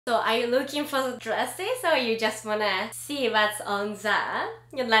So are you looking for dresses or you just wanna see what's on ZARA?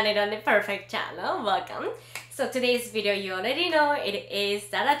 You landed on the perfect channel, welcome! So today's video, you already know, it is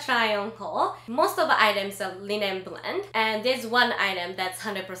ZARA try-on haul. Most of the items are linen blend and there's one item that's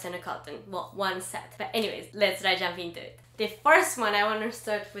 100% cotton, well, one set. But anyways, let's jump into it. The first one, I want to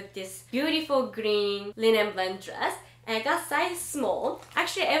start with this beautiful green linen blend dress. And I got size small.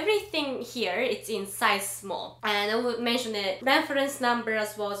 Actually, everything here, it's in size small. And I will mention the reference number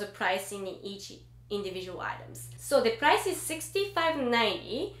as well as the pricing in each individual items. So the price is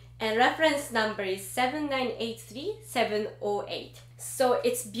 $65.90 and reference number is 7983708. So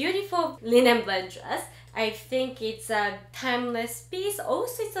it's beautiful linen blend dress. I think it's a timeless piece.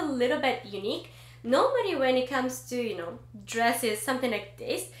 Also, it's a little bit unique. Normally when it comes to, dresses, something like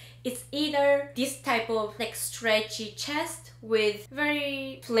this, it's either this type of like stretchy chest with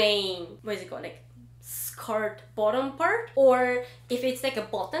very plain, like skirt bottom part, or if it's like a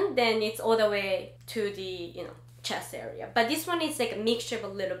button, then it's all the way to the, chest area. But this one is like a mixture of a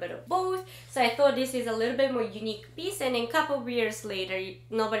little bit of both, so I thought this is a little bit more unique piece, and in a couple of years later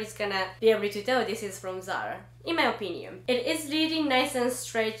nobody's gonna be able to tell this is from ZARA, in my opinion. It is really nice and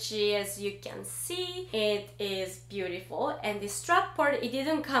stretchy, as you can see. It is beautiful, and the strap part, it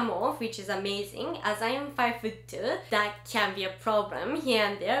didn't come off, which is amazing. As I am 5'2", that can be a problem here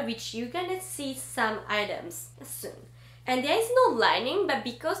and there, which you're gonna see some items soon. And there is no lining, but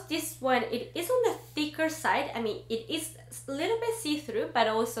because this one, it is on the thicker side, it is a little bit see-through, but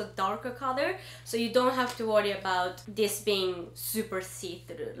also darker color, so you don't have to worry about this being super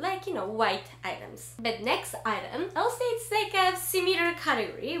see-through, like, white items. But next item, I'll say it's like a similar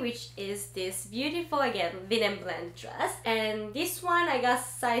category, which is this beautiful, again, linen blend dress. And this one, I got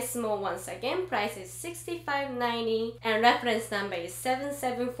size small once again, price is $65.90, and reference number is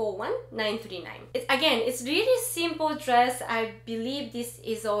 7741939. It's really simple dress. I believe this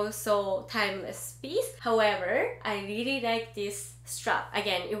is also timeless piece. However, I really like this strap.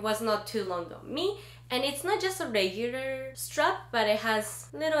 Again, it was not too long on me, and it's not just a regular strap, but it has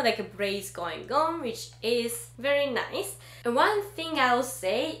little like a braids going on, which is very nice. And one thing I'll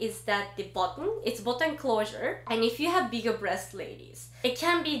say is that the button, it's button closure, and if you have bigger breast ladies, it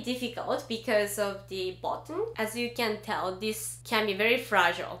can be difficult because of the button. As you can tell, this can be very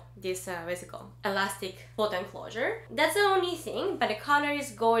fragile, this elastic button closure. That's the only thing, but the color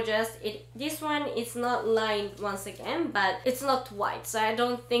is gorgeous. This one is not lined once again, but it's not white, so I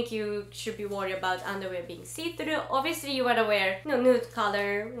don't think you should be worried about underwear being see-through. Obviously you wanna wear nude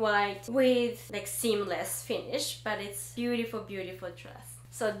color, white, with like seamless finish, but it's beautiful dress.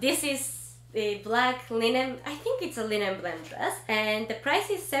 So this is the black linen, I think it's a linen blend dress, and the price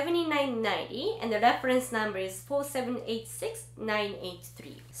is $79.90 and the reference number is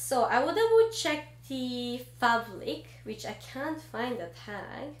 4786983. So I will double check the fabric, which I can't find the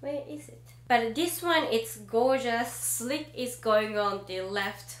tag. Where is it? But this one, it's gorgeous. Slit is going on the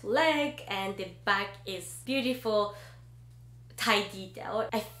left leg, and the back is beautiful tie detail.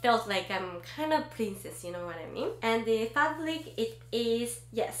 I felt like I'm kind of princess, you know what I mean? And the fabric, it is,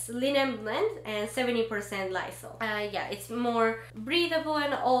 yes, linen blend and 70% Lysol. Yeah, it's more breathable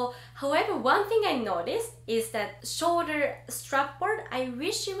and all. However, one thing I noticed is that shoulder strap part, I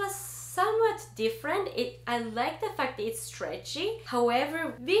wish it was somewhat different. I like the fact that it's stretchy.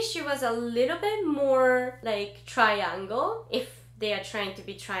 However, wish it was a little bit more like triangle, if they are trying to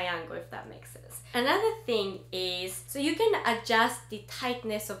be triangle, if that makes sense. Another thing is, so you can adjust the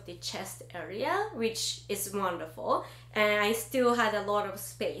tightness of the chest area, which is wonderful. And I still had a lot of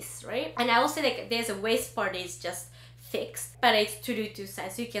space, right? And I also like there's a waist part is just fixed, but it's 2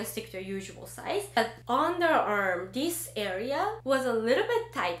 size, so you can stick to your usual size. But underarm, this area was a little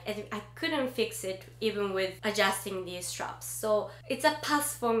bit tight and I couldn't fix it even with adjusting these straps. So it's a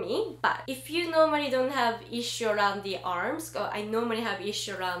pass for me. But if you normally don't have issue around the arms, I normally have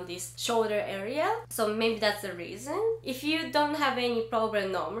issue around this shoulder area, so maybe that's the reason. If you don't have any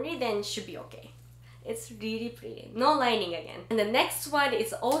problem normally, then it should be okay. It's really pretty. No lining again. And the next one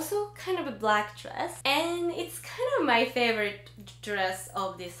is also kind of a black dress, and it's kind of my favorite dress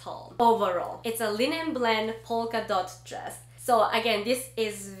of this haul overall. It's a linen blend polka dot dress. So again, this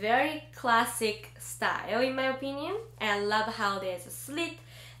is very classic style in my opinion. I love how there's a slit,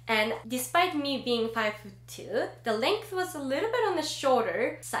 and despite me being 5'2", the length was a little bit on the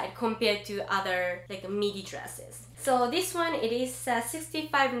shorter side compared to other like MIDI dresses. So this one, it is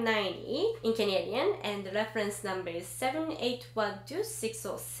 $65.90 in Canadian, and the reference number is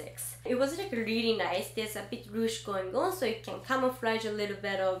 7812606. It was like really nice. There's a bit ruche going on, so you can camouflage a little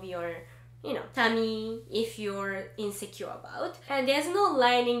bit of your tummy if you're insecure about. And there's no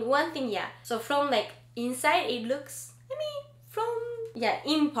lining. One thing, yeah, so from like inside it looks, from yeah,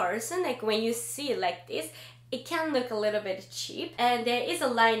 in person, like when you see it like this, it can look a little bit cheap. And there is a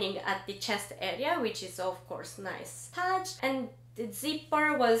lining at the chest area, which is of course nice touch. And the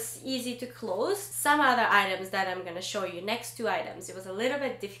zipper was easy to close. Some other items that I'm gonna show you, next two items, it was a little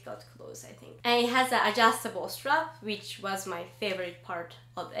bit difficult to close, I think. And it has an adjustable strap, which was my favorite part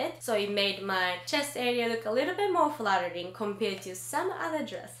of it. So it made my chest area look a little bit more flattering compared to some other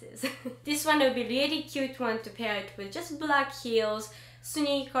dresses. This one would be really cute one to pair it with just black heels,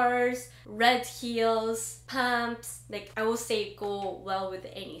 sneakers, red heels, pumps. Like, I would say go well with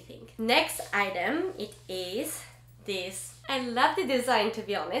anything. Next item, it is this. I love the design, to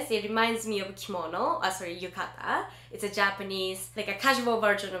be honest. It reminds me of kimono, yukata. It's a Japanese, like a casual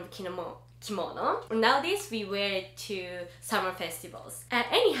version of kimono. Nowadays we wear it to summer festivals.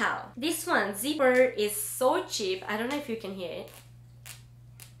 Anyhow, this one, zipper is so cheap. I don't know if you can hear it.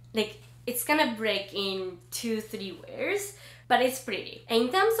 Like, it's gonna break in 2-3 wears, but it's pretty. In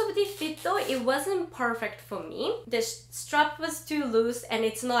terms of the fit though, it wasn't perfect for me. The strap was too loose and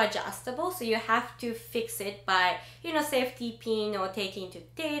it's not adjustable, so you have to fix it by, you know, safety pin or taking to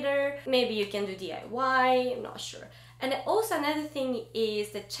tailor. Maybe you can do DIY, I'm not sure. And also another thing is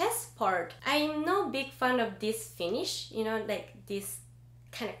the chest part. I'm not a big fan of this finish, you know, like this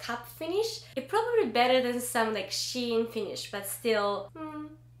kind of cup finish. It's probably better than some like sheen finish, but still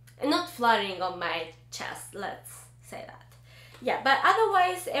not flattering on my chest, let's say that. Yeah, but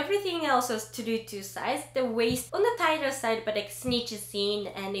otherwise everything else was 2 size. The waist on the tighter side, but like snitches in,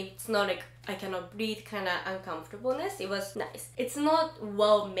 and it's not like I cannot breathe kind of uncomfortableness. It was nice. It's not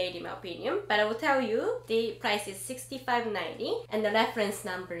well made in my opinion, but I will tell you the price is $65.90 and the reference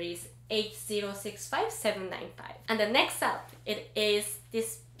number is 8065795. And the next up, it is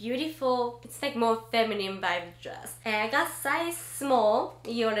this beautiful, it's like more feminine vibe dress. I got size small,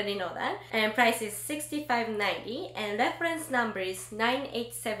 you already know that, and price is $65.90 and reference number is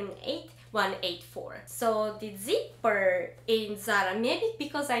 9878184. So the zipper in Zara, maybe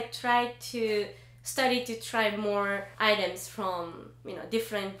because I tried to try more items from, you know,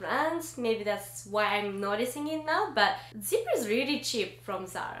 different brands, maybe that's why I'm noticing it now, but zipper is really cheap from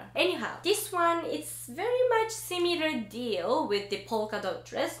Zara. Anyhow, this one, it's very much similar deal with the polka dot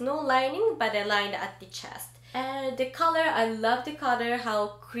dress, no lining, but a line at the chest. And the color, I love the color,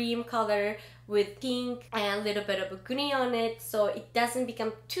 how cream color with pink and a little bit of a green on it, so it doesn't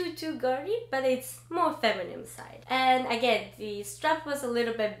become too girly, but it's more feminine side. And again, the strap was a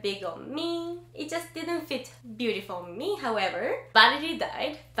little bit big on me. It just didn't fit beautiful on me. However, vanity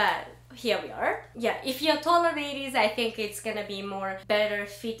died, but here we are. Yeah, if you're taller ladies, I think it's gonna be more better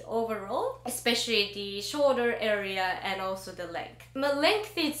fit overall, especially the shoulder area and also the length. The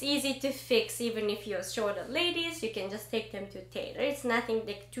length is easy to fix even if you're shorter ladies. You can just take them to tailor. It's nothing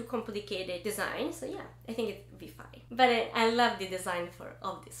like too complicated design, so yeah, I think it'll be fine. But I love the design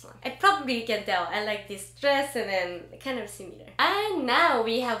of this one. I probably can tell I like this dress and then kind of similar. And now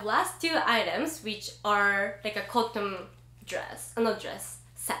we have last two items, which are like a cotton dress, not dress,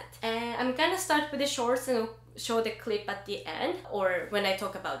 set. And I'm gonna start with the shorts and show the clip at the end or when I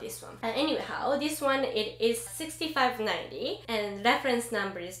talk about this one. Anyhow, this one, it is $65.90 and reference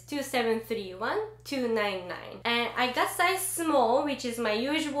number is 2731299. And I got size small, which is my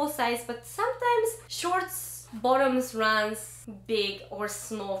usual size, but sometimes shorts bottoms runs big or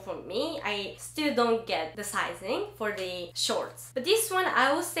small for me. I still don't get the sizing for the shorts. But this one,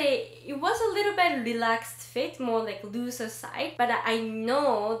 I would say it was a little bit relaxed fit, more like looser side, but I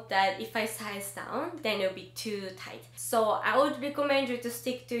know that if I size down, then it'll be too tight. So I would recommend you to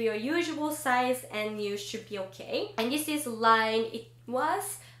stick to your usual size and you should be okay. And this is line, it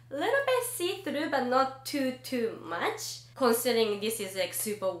was a little bit see-through, but not too much, considering this is like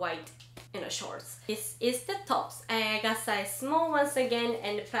super white, you know, shorts. This is the tops. I got size small once again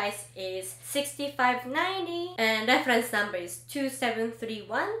and the price is $65.90 and reference number is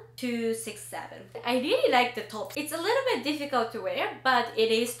 2731267. I really like the top. It's a little bit difficult to wear, but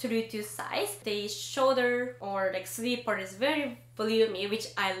it is true to size. The shoulder or like sleeve part is very volumey,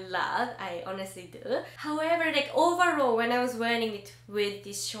 which I love. I honestly do. However, like overall, when I was wearing it with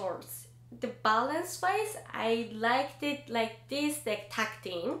these shorts, the balance wise, I liked it like this, like tucked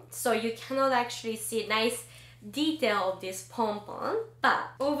in, so you cannot actually see nice detail of this pom-pom,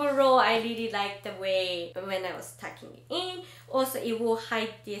 but overall I really like the way when I was tucking it in. Also, it will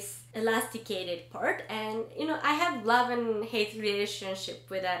hide this elasticated part, and you know, I have love and hate relationship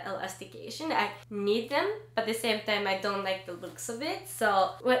with that elastication. I need them, but at the same time I don't like the looks of it,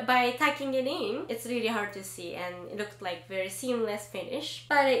 so by tucking it in, it's really hard to see and it looked like very seamless finish.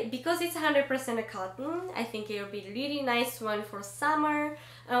 But because it's 100% a cotton, I think it'll be a really nice one for summer.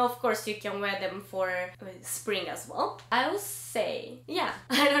 Of course, you can wear them for spring as well. I would say, yeah,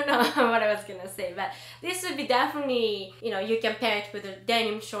 I don't know what I was gonna say, but this would be definitely, you know, you can pair it with the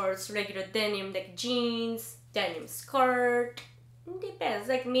denim shorts, regular denim, like jeans, denim skirt. Depends,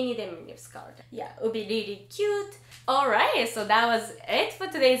 like mini denim skirt. Yeah, it would be really cute. Alright, so that was it for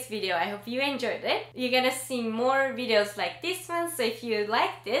today's video. I hope you enjoyed it. You're gonna see more videos like this one, so if you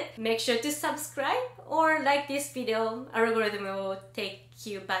liked it, make sure to subscribe or like this video. Algorithm will take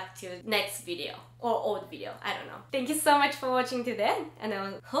you back to next video or old video, I don't know. Thank you so much for watching today, and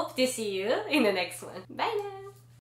I hope to see you in the next one. Bye now!